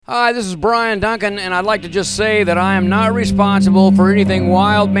Hi, this is Brian Duncan, and I'd like to just say that I am not responsible for anything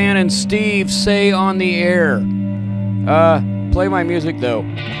Wildman and Steve say on the air. Play my music, though.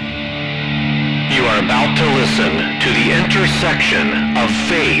 You are about to listen to the intersection of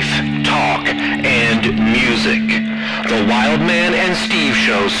faith, talk, and music. The Wildman and Steve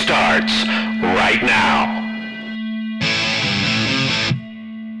Show starts right now.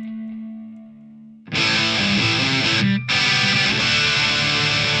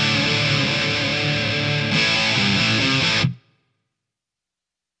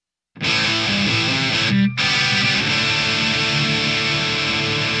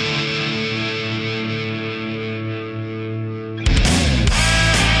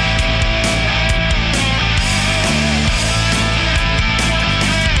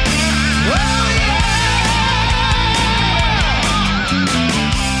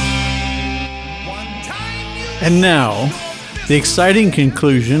 And now, the exciting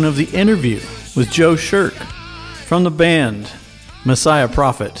conclusion of the interview with Joe Shirk from the band Messiah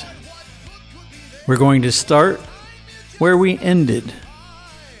Prophet. We're going to start where we ended,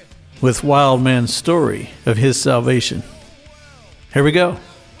 with Wildman's story of his salvation. Here we go.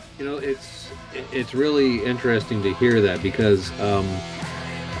 You know, it's really interesting to hear that because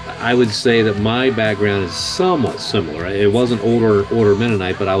I would say that my background is somewhat similar. It wasn't older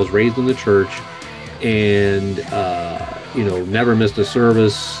Mennonite, but I was raised in the church. And, never missed a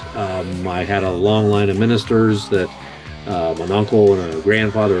service. I had a long line of ministers that an uncle and a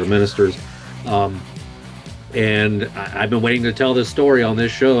grandfather were ministers. And I've been waiting to tell this story on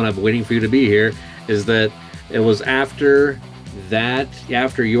this show, and I've been waiting for you to be here, is that it was after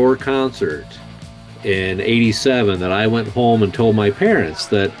your concert in 87 that I went home and told my parents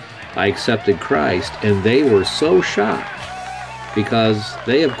that I accepted Christ, and they were so shocked because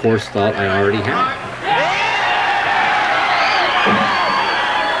they, of course, thought I already had.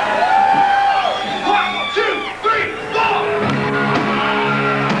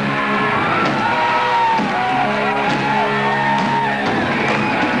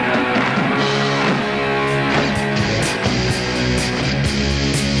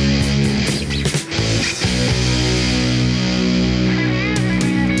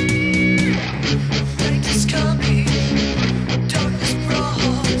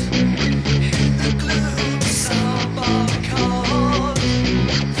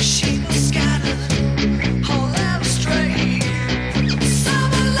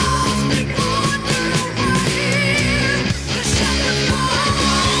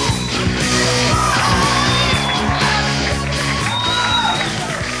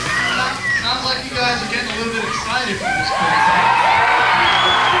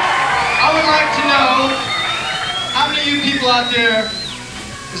 Out there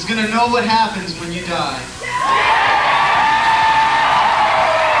is going to know what happens when you die.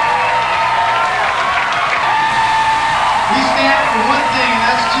 We stand for one thing, and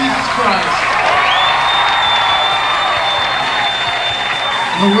that's Jesus Christ.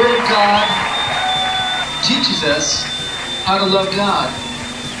 And the Word of God teaches us how to love God.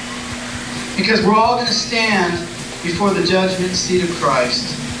 Because we're all going to stand before the judgment seat of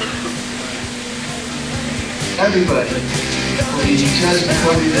Christ. Everybody will be judged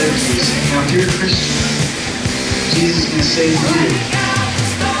before they live. Now, if you're a Christian, Jesus is going to say to you,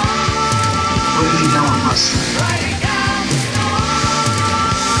 what have you done with my son?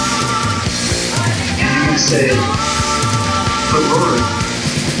 And you're going to say, but Lord,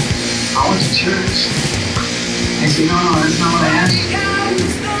 I went to church. And you say, no, that's not what I asked you.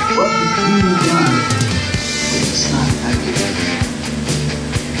 What have you done with the son I gave you?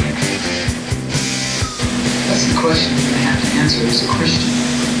 That's the question you're going to have to answer as a Christian.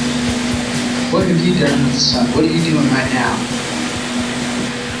 What have you done with the Son? What are you doing right now?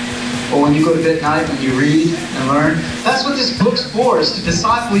 Or when you go to bed at night, when you read and learn, that's what this book's for, is to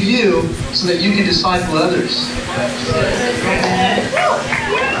disciple you so that you can disciple others.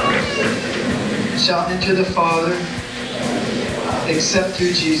 Shall enter the Father except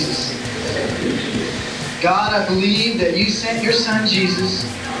through Jesus. God, I believe that you sent your Son Jesus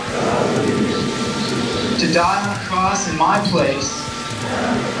to die on a cross in my place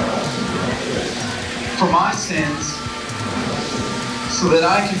for my sins so that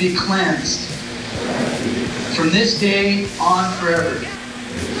I can be cleansed from this day on forever.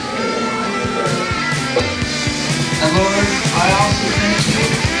 And Lord, I also thank you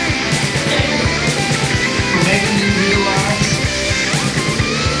for making me realize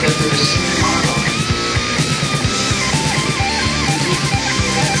that there is sin in my life.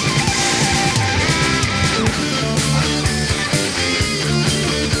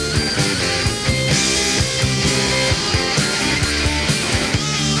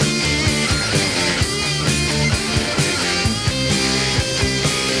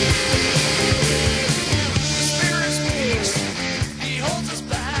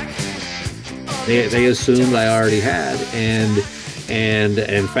 they assumed I already had, and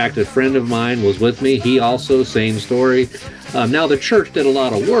in fact, a friend of mine was with me. He also, same story. Now the church did a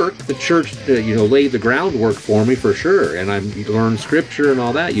lot of work. The church, laid the groundwork for me for sure, and I learned scripture and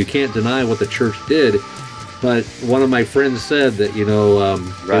all that. You can't deny what the church did. But one of my friends said that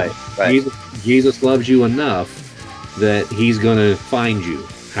Jesus loves you enough that He's going to find you.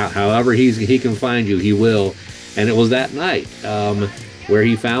 However He can find you, He will. And it was that night where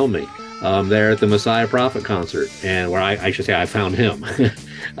He found me there at the Messiah Prophet concert, and where I should say I found Him.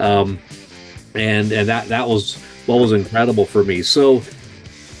 And that was what was incredible for me. So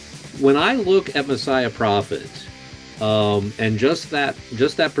when I look at Messiah Prophet, and just that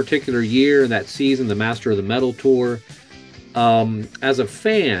particular year, that season, the Master of the Metal tour, as a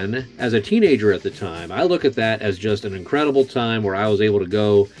fan, as a teenager at the time, I look at that as just an incredible time where I was able to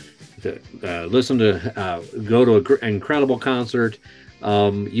go to go to an incredible concert.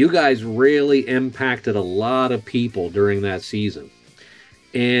 You guys really impacted a lot of people during that season.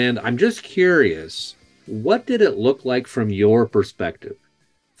 And I'm just curious, what did it look like from your perspective?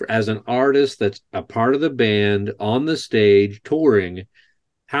 As an artist that's a part of the band, on the stage, touring,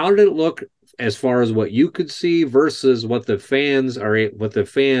 how did it look as far as what you could see versus what the fans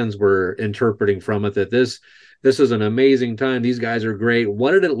were interpreting from it, that this is an amazing time, these guys are great?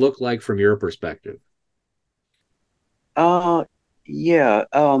 What did it look like from your perspective? Yeah.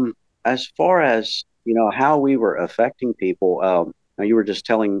 As far as, how we were affecting people, you were just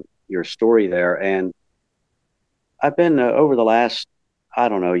telling your story there, and I've been over the last, I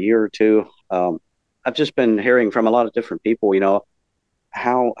don't know, year or two, I've just been hearing from a lot of different people,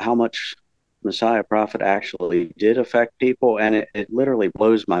 how much Messiah Prophet actually did affect people, and it literally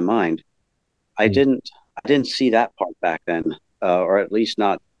blows my mind. I didn't see that part back then, or at least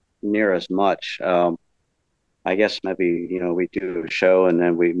not near as much. I guess maybe, we do a show and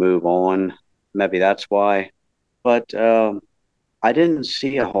then we move on. Maybe that's why. But I didn't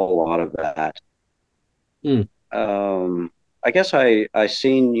see a whole lot of that. I guess I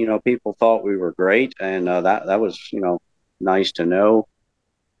seen, people thought we were great, and that was, nice to know.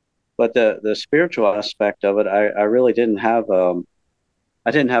 But the spiritual aspect of it, I really didn't have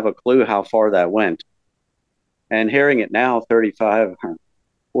I didn't have a clue how far that went. And hearing it now, 35,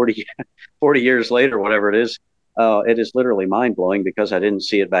 40 years later, whatever it is literally mind-blowing because I didn't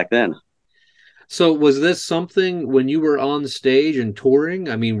see it back then. So was this something when you were on stage and touring?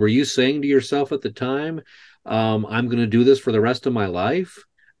 I mean, were you saying to yourself at the time, I'm going to do this for the rest of my life?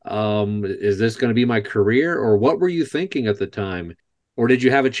 Is this going to be my career? Or what were you thinking at the time? Or did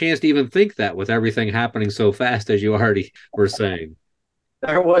you have a chance to even think that with everything happening so fast, as you already were saying?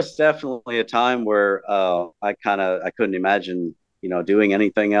 There was definitely a time where I couldn't imagine, doing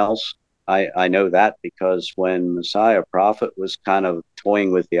anything else. I know that because when Messiah Prophet was kind of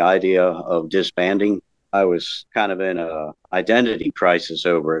toying with the idea of disbanding, I was kind of in a identity crisis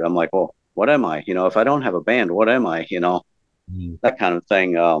over it. I'm like, well, what am I? If I don't have a band, what am I? That kind of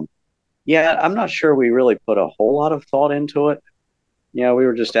thing. Yeah, I'm not sure we really put a whole lot of thought into it. We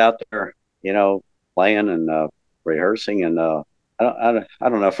were just out there, playing and rehearsing, and I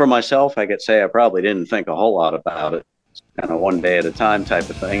don't know. For myself, I could say I probably didn't think a whole lot about it. It's kind of one day at a time type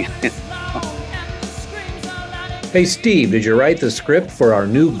of thing. Hey, Steve, did you write the script for our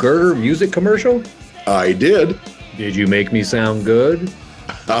new Girder music commercial? I did. Did you make me sound good?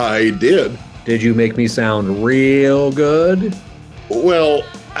 I did. Did you make me sound real good? Well,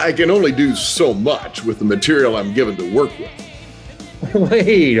 I can only do so much with the material I'm given to work with.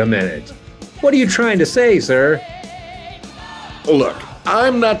 Wait a minute. What are you trying to say, sir? Look,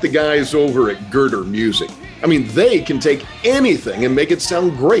 I'm not the guys over at Girder Music. I mean, they can take anything and make it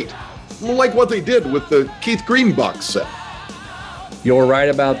sound great. Like what they did with the Keith Green box set. You're right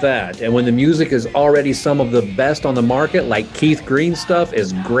about that. And when the music is already some of the best on the market, like Keith Green stuff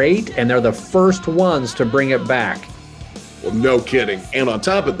is great, and they're the first ones to bring it back. Well, no kidding. And on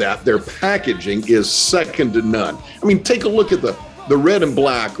top of that, their packaging is second to none. I mean, take a look at the red and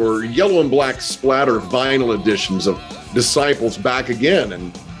black or yellow and black splatter vinyl editions of Disciples Back Again,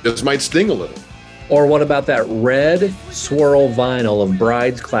 and this might sting a little. Or what about that red swirl vinyl of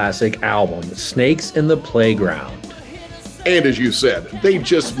Bride's classic album, Snakes in the Playground? And as you said, they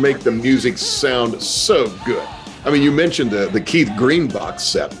just make the music sound so good. I mean, you mentioned the Keith Green box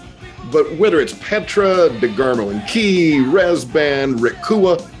set, but whether it's Petra, DeGarmo and Key, Rez Band, Rick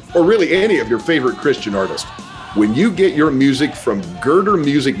Kua, or really any of your favorite Christian artists, when you get your music from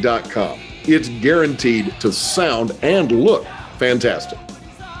GirderMusic.com, it's guaranteed to sound and look fantastic.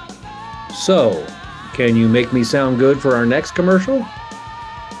 So, can you make me sound good for our next commercial?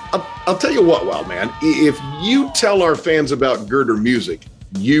 I'll tell you what, Wild Man, if you tell our fans about Girder Music,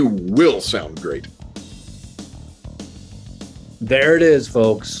 you will sound great. There it is,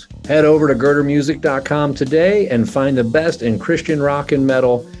 folks. Head over to girdermusic.com today and find the best in Christian rock and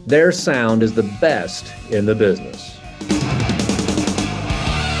metal. Their sound is the best in the business.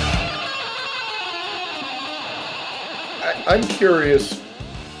 I'm curious,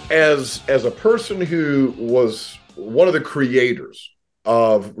 as a person who was one of the creators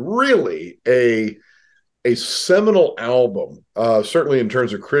of really a seminal album, certainly in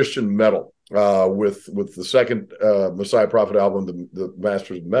terms of Christian metal, with the second Messiah Prophet album, the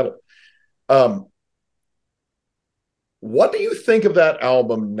Masters of Metal. What do you think of that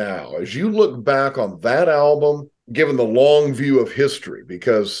album now? As you look back on that album, given the long view of history,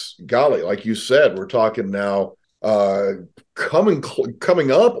 because golly, like you said, we're talking now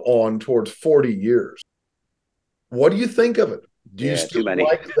coming up on towards 40 years. What do you think of it? Do you still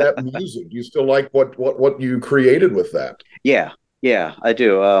like that music? Do you still like what you created with that? Yeah, I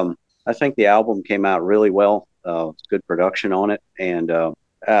do. I think the album came out really well. It's good production on it. And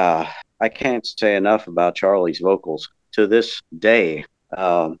I can't say enough about Charlie's vocals. To this day,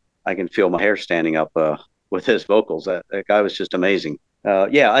 I can feel my hair standing up with his vocals. That guy was just amazing.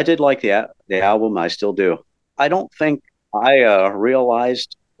 Yeah, I did like the album. I still do. I don't think I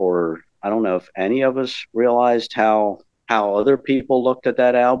realized, or I don't know if any of us realized how other people looked at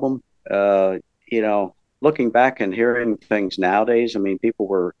that album. Looking back and hearing things nowadays, I mean, people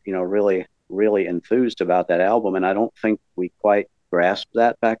were, really, really enthused about that album. And I don't think we quite grasped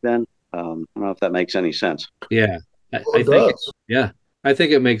that back then. I don't know if that makes any sense. Yeah, I think, I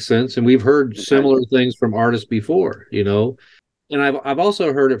think it makes sense. And we've heard similar things from artists before, and I've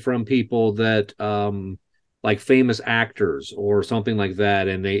also heard it from people that, like famous actors or something like that,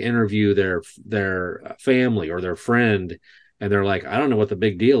 and they interview their family or their friend, and they're like, I don't know what the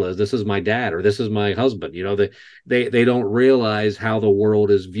big deal is. This is my dad or this is my husband. They don't realize how the world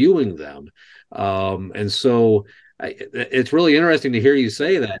is viewing them. And so it's really interesting to hear you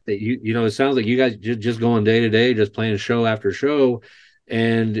say that it sounds like you guys just going day to day, just playing show after show.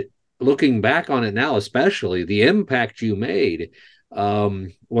 And looking back on it now, especially the impact you made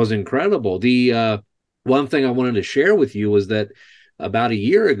was incredible. The one thing I wanted to share with you was that about a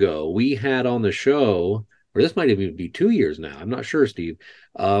year ago, we had on the show, or this might even be 2 years now, I'm not sure, Steve,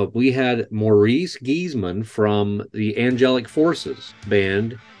 we had Maurice Giesman from the Angelic Forces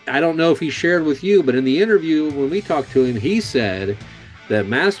band. I don't know if he shared with you, but in the interview, when we talked to him, he said that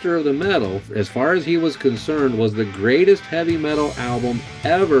Master of the Metal, as far as he was concerned, was the greatest heavy metal album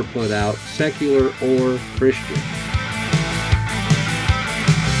ever put out, secular or Christian.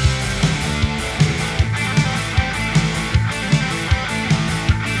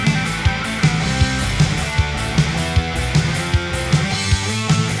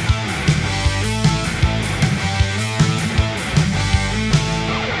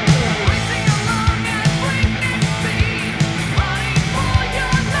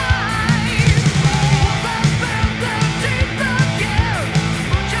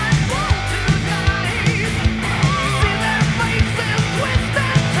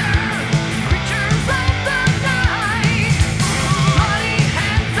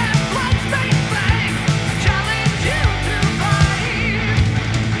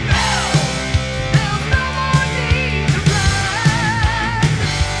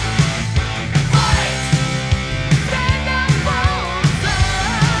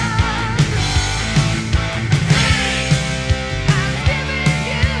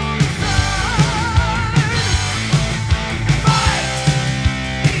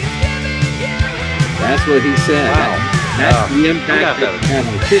 That's what he said. Wow. That's the impact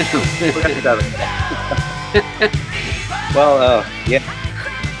Well,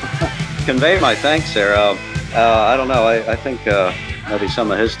 convey my thanks there. I don't know. I think maybe some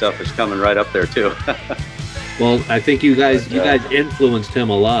of his stuff is coming right up there too. Well, I think you guys influenced him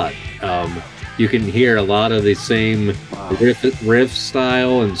a lot. You can hear a lot of the same riff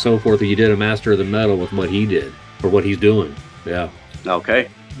style and so forth that you did a Master of the Metal with what he did or what he's doing. Yeah. Okay.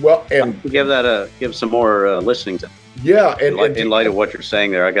 Well, and give some more listening to. Yeah, in light of what you're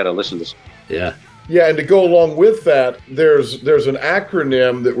saying there, I got to listen to. Yeah. Yeah, and to go along with that, there's an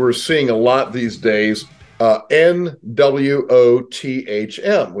acronym that we're seeing a lot these days, NWOTHM,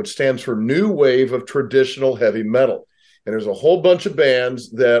 which stands for New Wave of Traditional Heavy Metal. And there's a whole bunch of bands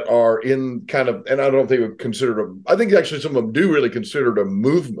that are in kind of, and I don't know if they would consider I think actually some of them do really consider it a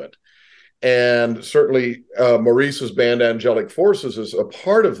movement. And certainly Maurice's band Angelic Forces is a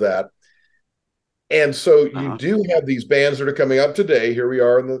part of that. And so you do have these bands that are coming up today. Here we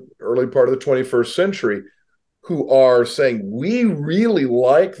are in the early part of the 21st century who are saying, we really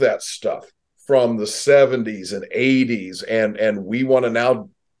like that stuff from the 70s and 80s, and we want to now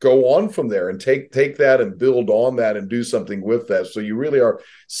go on from there and take that and build on that and do something with that. So you really are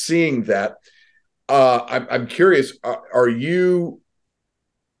seeing that. I'm curious, are you,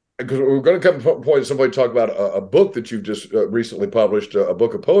 because we're going to come to a point somebody talk about a book that you've just recently published, a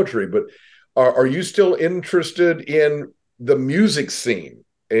book of poetry, but are you still interested in the music scene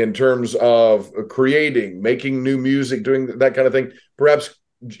in terms of creating, making new music, doing that kind of thing, perhaps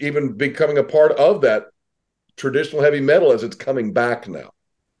even becoming a part of that traditional heavy metal as it's coming back now?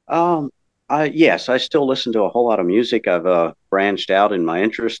 Yes, I still listen to a whole lot of music. I've branched out in my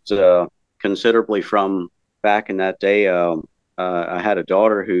interests considerably from back in that day. I had a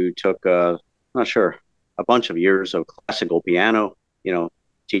daughter who took, I'm not sure, a bunch of years of classical piano. You know,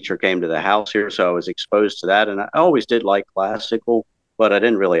 teacher came to the house here, so I was exposed to that. And I always did like classical, but I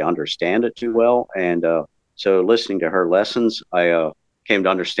didn't really understand it too well. And so listening to her lessons, I came to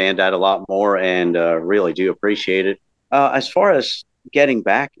understand that a lot more, and really do appreciate it. As far as getting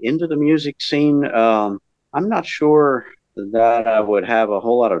back into the music scene, I'm not sure that I would have a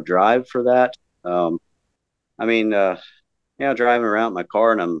whole lot of drive for that. I mean, driving around in my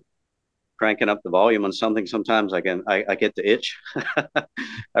car and I'm cranking up the volume on something, sometimes I get the itch.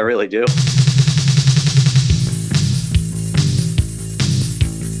 I really do.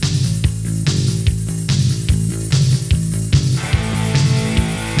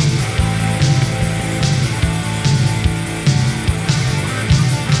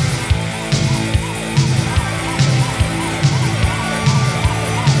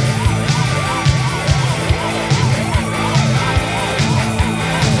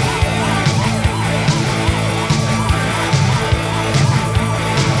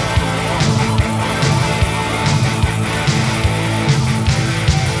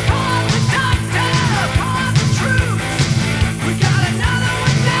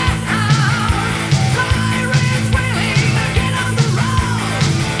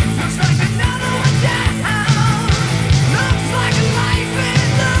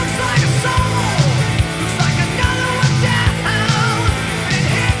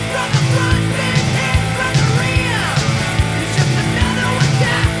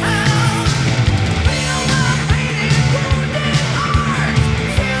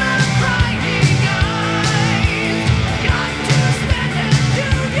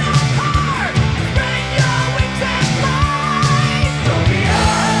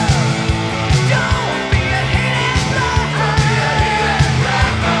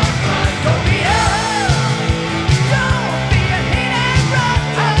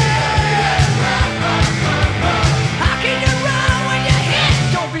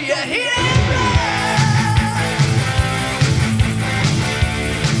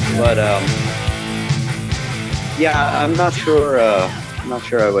 But yeah, I'm not sure. I'm not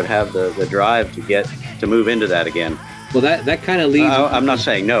sure I would have the drive to move into that again. Well, that kind of leads. I'm not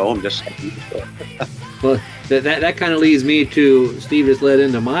saying no. I'm just saying. Well, that kind of leads me to, Steve just led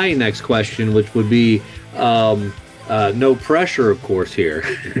into my next question, which would be no pressure, of course, here.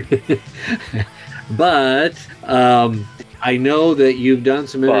 But I know that you've done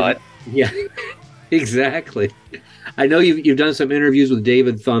some. Yeah, exactly. I know you've done some interviews with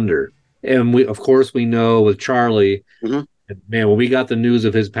David Thunder, and we know with Charlie. Mm-hmm. Man, when we got the news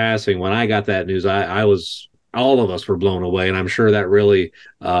of his passing, when I got that news, all of us were blown away, and I'm sure that really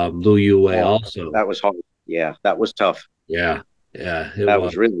blew you away. Also, that was hard. Yeah, that was tough. Yeah, that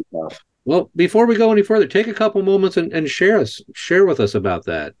was really tough. Well, before we go any further, take a couple moments and share with us about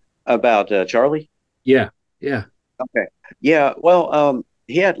that. About Charlie? Yeah. Okay. Yeah. Well,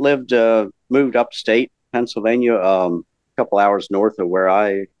 he had moved upstate Pennsylvania, a couple hours north of where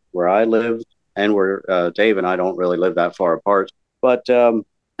I lived, and where Dave and I don't really live that far apart. But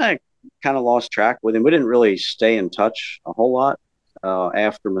I kind of lost track with him. We didn't really stay in touch a whole lot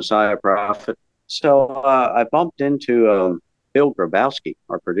after Messiah Prophet. So I bumped into Bill Grabowski,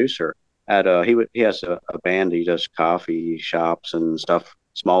 our producer. He has a band. He does coffee shops and stuff,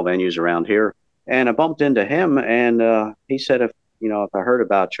 small venues around here. And I bumped into him, and he said, if I heard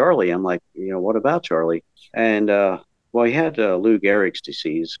about Charlie, I'm like, what about Charlie? And well, he had Lou Gehrig's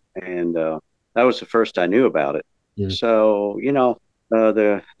disease, and that was the first I knew about it. Yeah. So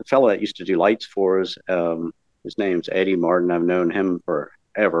the fellow that used to do lights for us, his name's Eddie Martin. I've known him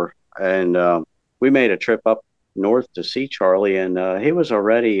forever, and we made a trip up north to see Charlie, and he was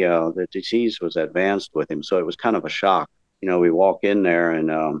already the disease was advanced with him, so it was kind of a shock. We walk in there,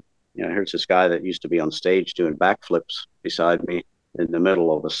 and here's this guy that used to be on stage doing backflips beside me in the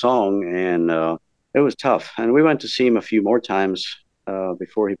middle of a song, and it was tough. And we went to see him a few more times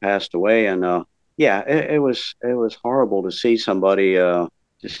before he passed away, and it was horrible to see somebody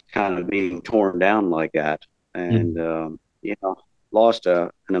just kind of being torn down like that. And, Mhm. lost an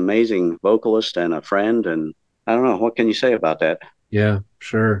amazing vocalist and a friend. And I don't know, what can you say about that? Yeah,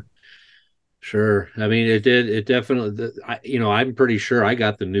 sure. Sure. I mean, it definitely, I'm pretty sure I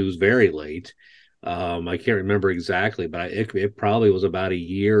got the news very late. I can't remember exactly, but it probably was about a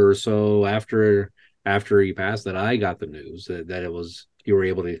year or so after he passed that I got the news that it was, you were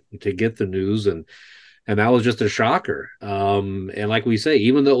able to get the news. And that was just a shocker. And like we say,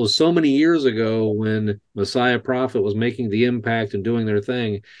 even though it was so many years ago when Messiah Prophet was making the impact and doing their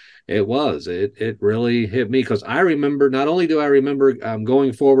thing, it really hit me because I remember, not only do I remember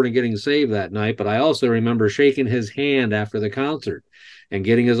going forward and getting saved that night, but I also remember shaking his hand after the concert and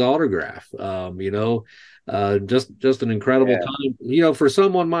getting his autograph. Just an incredible Yeah. time. For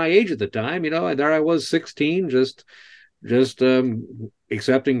someone my age at the time, there I was 16, just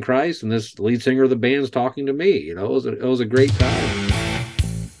accepting Christ, and this lead singer of the band's talking to me. It was a great time.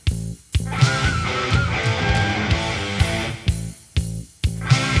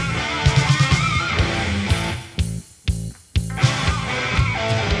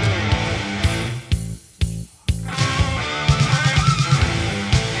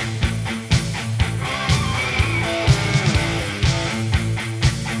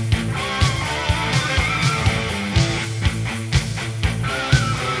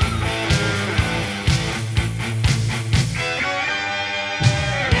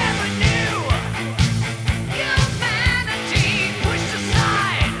 Never knew humanity pushed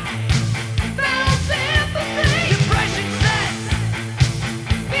aside, felt sympathy, depression sets,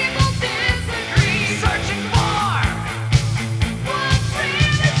 people disagree, searching for what's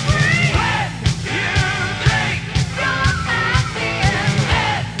really free. When you think you're at the end,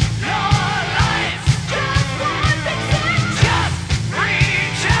 your life's just one big thing. Just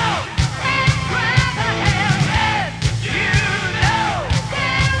reach out and grab a hand, and you know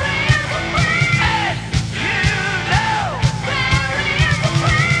there is a friend. You know there is a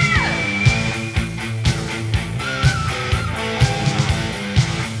friend.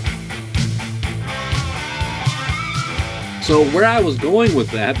 So where I was going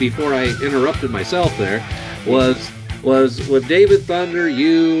with that before I interrupted myself there was with David Thunder. Do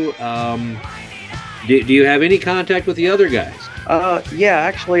you have any contact with the other guys? Yeah,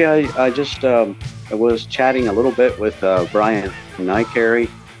 actually, I just I was chatting a little bit with Brian Nycary,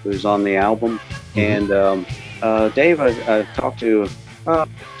 who's on the album, and Dave, I talked to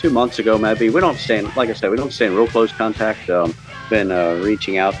 2 months ago, maybe. We don't stay in, like I said, we don't stay in real close contact. Been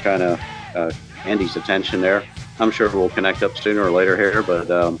reaching out, kind of Andy's attention there. I'm sure we'll connect up sooner or later here, but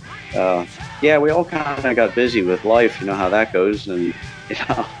yeah, we all kind of got busy with life. You know how that goes, and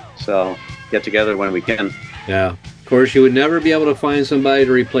so get together when we can. Yeah. Of course, you would never be able to find somebody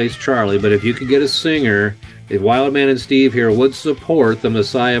to replace Charlie, but if you could get a singer, the Wildman and Steve here would support the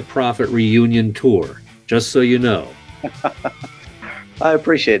Messiah Prophet reunion tour. Just so you know. I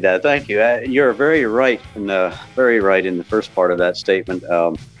appreciate that. Thank you. You're very right in the first part of that statement.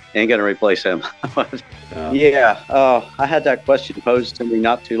 Ain't gonna replace him. Yeah. I had that question posed to me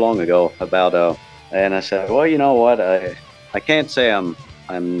not too long ago about and I said, well, you know what? I can't say I'm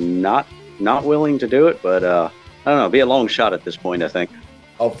not willing to do it, but I don't know. It'd be a long shot at this point, I think.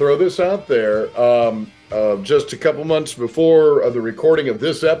 I'll throw this out there. Just a couple months before the recording of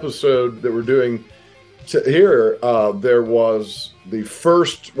this episode that we're doing here, there was the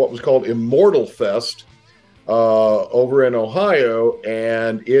first, what was called Immortal Fest over in Ohio,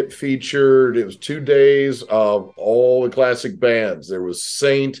 and it was 2 days of all the classic bands. There was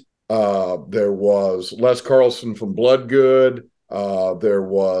Saint, there was Les Carlson from Bloodgood, there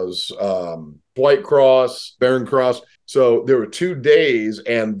was White Cross, Barren Cross. So there were 2 days,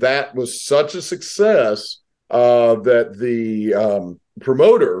 and that was such a success that the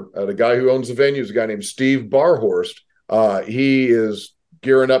promoter, the guy who owns the venue, is a guy named Steve Barhorst. He is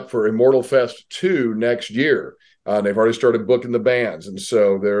gearing up for Immortal Fest 2 next year. They've already started booking the bands, and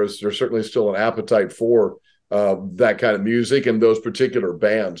so there's certainly still an appetite for that kind of music and those particular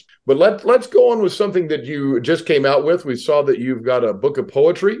bands. But let's go on with something that you just came out with. We saw that you've got a book of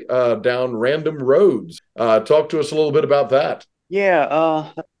poetry, Down Random Roads. Talk to us a little bit about that. Yeah.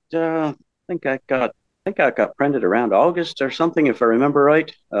 I think I got printed around August or something, if I remember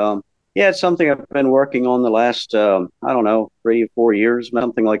right. Yeah, it's something I've been working on the last, I don't know, 3 or 4 years,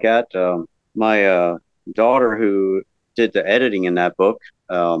 something like that. My daughter, who did the editing in that book,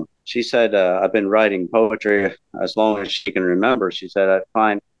 she said, I've been writing poetry as long as she can remember. She said, I'd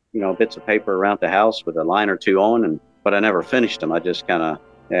find, bits of paper around the house with a line or two on, but I never finished them. I just kind of,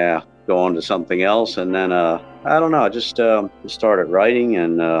 go on to something else. And then, I don't know, I just started writing,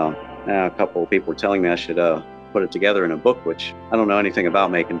 and a couple of people were telling me I should put it together in a book, which I don't know anything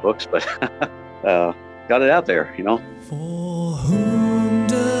about making books, but got it out there, you know. For whom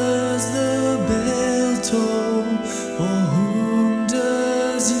does the bell toll? For whom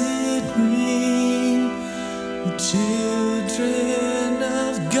does it ring? The children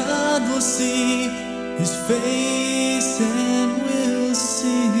of God will see His face and will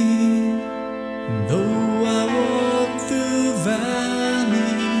sing. Though I walk through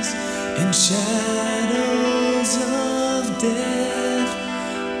valleys and shadows of death,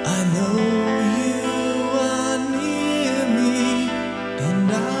 I know you are near me,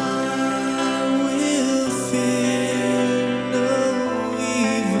 and I will fear no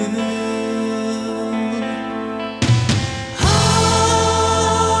evil.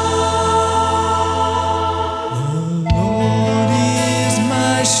 The Lord is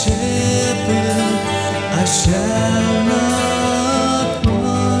my shepherd, I shall not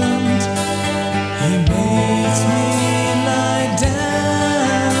want. He makes me lie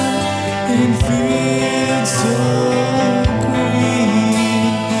down in fields so green.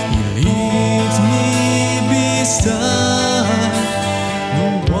 He leads me beside the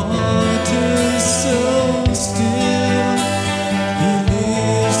waters so still. He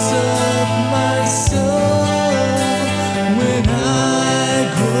lifts up my soul when I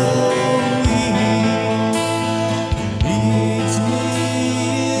grow weak. He leads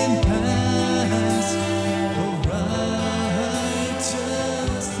me in paths of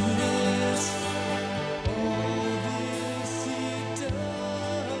righteousness. All this He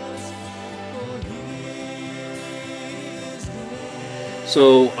does for His name.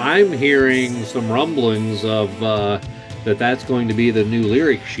 So I'm hearing some rumblings of that's going to be the new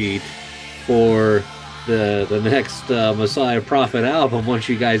lyric sheet for the next Messiah Prophet album once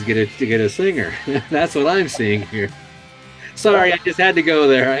you guys get a singer. That's what I'm seeing here. Sorry, I just had to go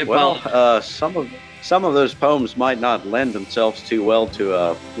there. I apologize. Well, some of those poems might not lend themselves too well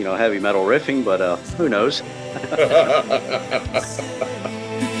to heavy metal riffing, but who knows?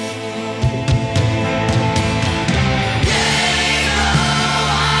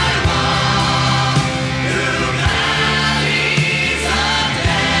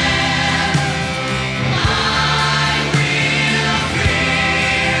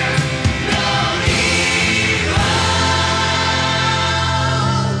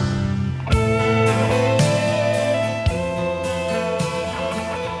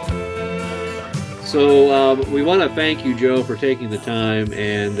 So we want to thank you, Joe, for taking the time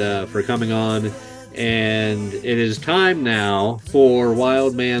and for coming on. And it is time now for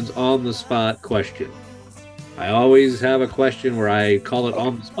Wild Man's On the Spot question. I always have a question where I call it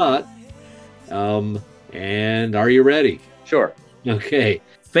on the spot. And are you ready? Sure. Okay.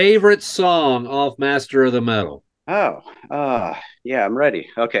 Favorite song off Master of the Metal? Oh, yeah, I'm ready.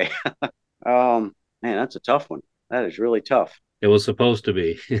 Okay. Man, that's a tough one. That is really tough. It was supposed to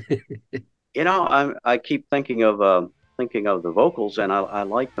be. I keep thinking of the vocals, and I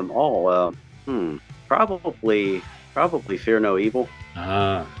like them all. Probably Fear No Evil.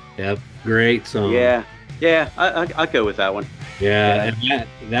 Ah, yep, great song. Yeah, I go with that one. Yeah, and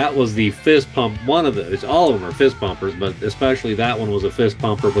that was the fist pump. One of those, all of them are fist pumpers, but especially that one was a fist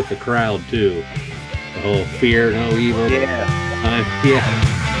pumper with the crowd too. The whole Fear No Evil. Yeah. Yeah.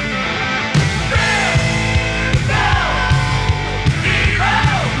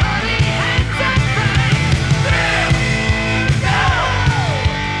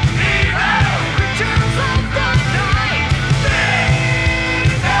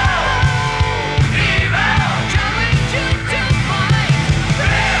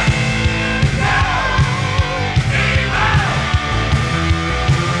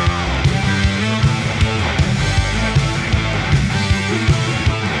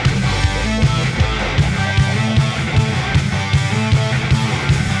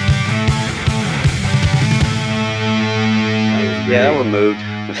 Yeah, that one moved.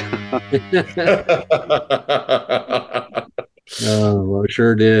 Oh, well,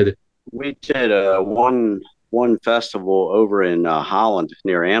 sure did. We did one festival over in Holland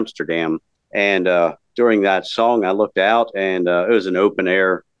near Amsterdam, and during that song, I looked out, and it was an open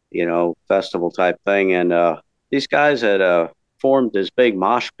air, festival type thing, and these guys had formed this big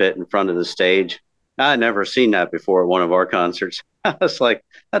mosh pit in front of the stage. I had never seen that before at one of our concerts. I was like,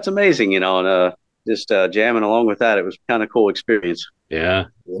 that's amazing, and just jamming along with that. It was kind of cool experience. Yeah.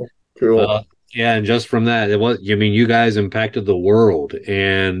 Cool. Yeah, and just from that, you guys impacted the world,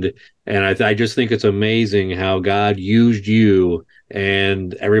 and I just think it's amazing how God used you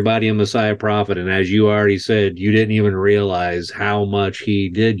and everybody in Messiah Prophet. And as you already said, you didn't even realize how much He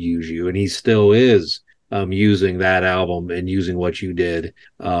did use you, and He still is using that album and using what you did.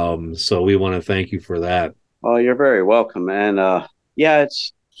 So we want to thank you for that. Well, you're very welcome. And yeah,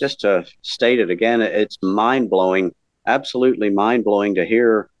 it's just to state it again, it's mind blowing, absolutely mind blowing to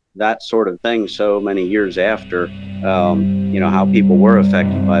hear that sort of thing so many years after, how people were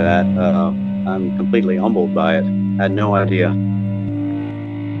affected by that. I'm completely humbled by it. I had no idea.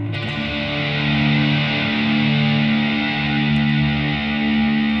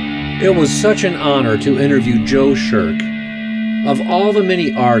 It was such an honor to interview Joe Shirk. Of all the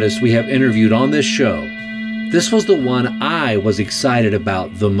many artists we have interviewed on this show, this was the one I was excited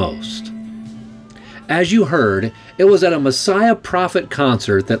about the most. As you heard, it was at a Messiah Prophet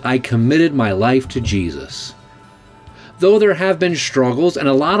concert that I committed my life to Jesus. Though there have been struggles and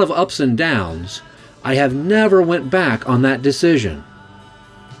a lot of ups and downs, I have never went back on that decision.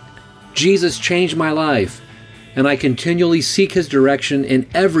 Jesus changed my life, and I continually seek His direction in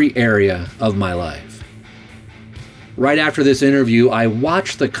every area of my life. Right after this interview, I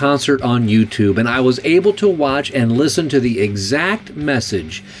watched the concert on YouTube, and I was able to watch and listen to the exact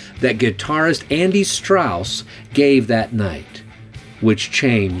message that guitarist Andy Strauss gave that night, which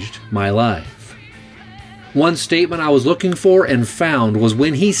changed my life. One statement I was looking for and found was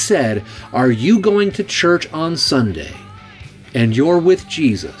when he said, "Are you going to church on Sunday and you're with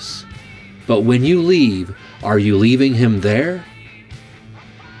Jesus, but when you leave, are you leaving Him there?"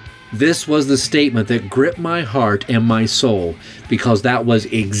 This was the statement that gripped my heart and my soul, because that was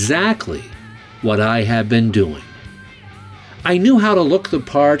exactly what I had been doing. I knew how to look the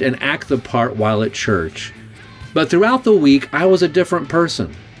part and act the part while at church, but throughout the week I was a different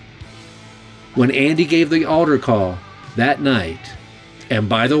person. When Andy gave the altar call that night, and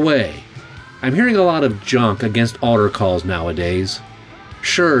by the way, I'm hearing a lot of junk against altar calls nowadays.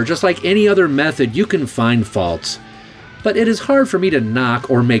 Sure, just like any other method, you can find faults, but it is hard for me to knock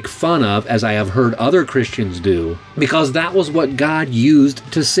or make fun of, as I have heard other Christians do, because that was what God used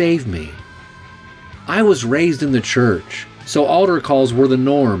to save me. I was raised in the church, so altar calls were the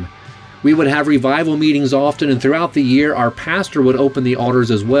norm. We would have revival meetings often, and throughout the year, our pastor would open the altars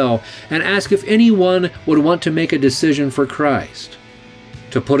as well and ask if anyone would want to make a decision for Christ.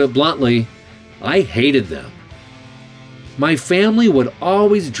 To put it bluntly, I hated them. My family would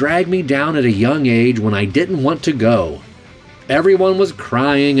always drag me down at a young age when I didn't want to go. Everyone was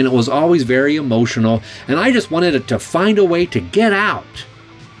crying, and it was always very emotional, and I just wanted to find a way to get out.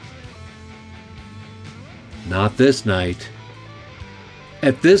 Not this night.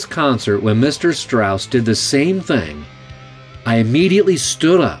 At this concert, when Mr. Strauss did the same thing, I immediately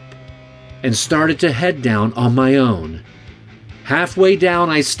stood up and started to head down on my own. Halfway down,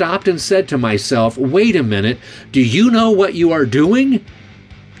 I stopped and said to myself, "Wait a minute, do you know what you are doing?"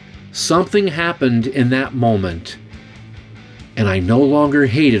 Something happened in that moment, and I no longer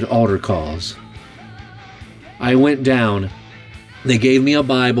hated altar calls. I went down. They gave me a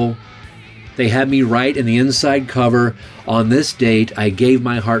Bible. They had me write in the inside cover, "On this date, I gave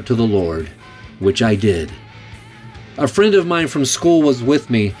my heart to the Lord," which I did. A friend of mine from school was with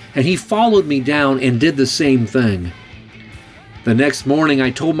me, and he followed me down and did the same thing. The next morning, I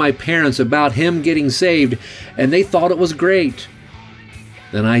told my parents about him getting saved, and they thought it was great.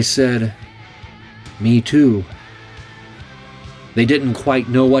 Then I said, "Me too." They didn't quite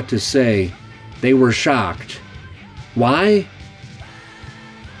know what to say. They were shocked. Why?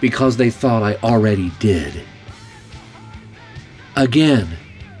 Because they thought I already did. Again,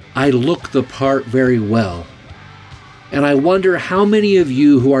 I look the part very well, and I wonder how many of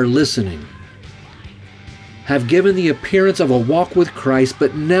you who are listening have given the appearance of a walk with Christ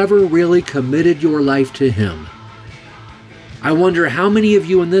but never really committed your life to Him. I wonder how many of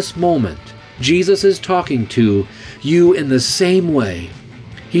you in this moment Jesus is talking to you in the same way.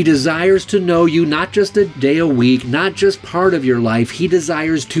 He desires to know you not just a day a week, not just part of your life. He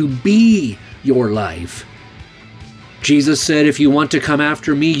desires to be your life. Jesus said, "If you want to come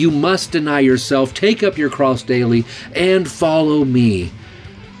after me, you must deny yourself, take up your cross daily, and follow me."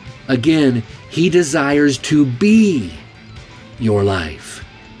 Again, He desires to be your life.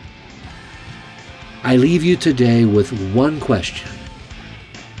 I leave you today with one question.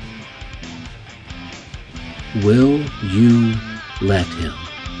 Will you let Him?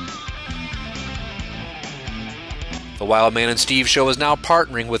 The Wild Man and Steve Show is now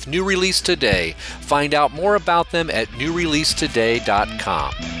partnering with New Release Today. Find out more about them at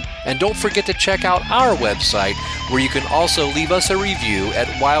newreleasetoday.com. And don't forget to check out our website, where you can also leave us a review at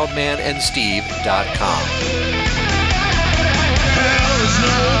wildmanandsteve.com. Hell is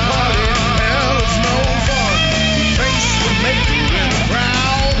no party, hell is no fun. Face the maker in a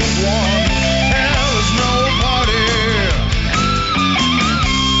crowd of one. Hell is no party.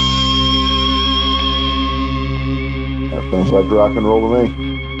 That sounds like rock and roll to me.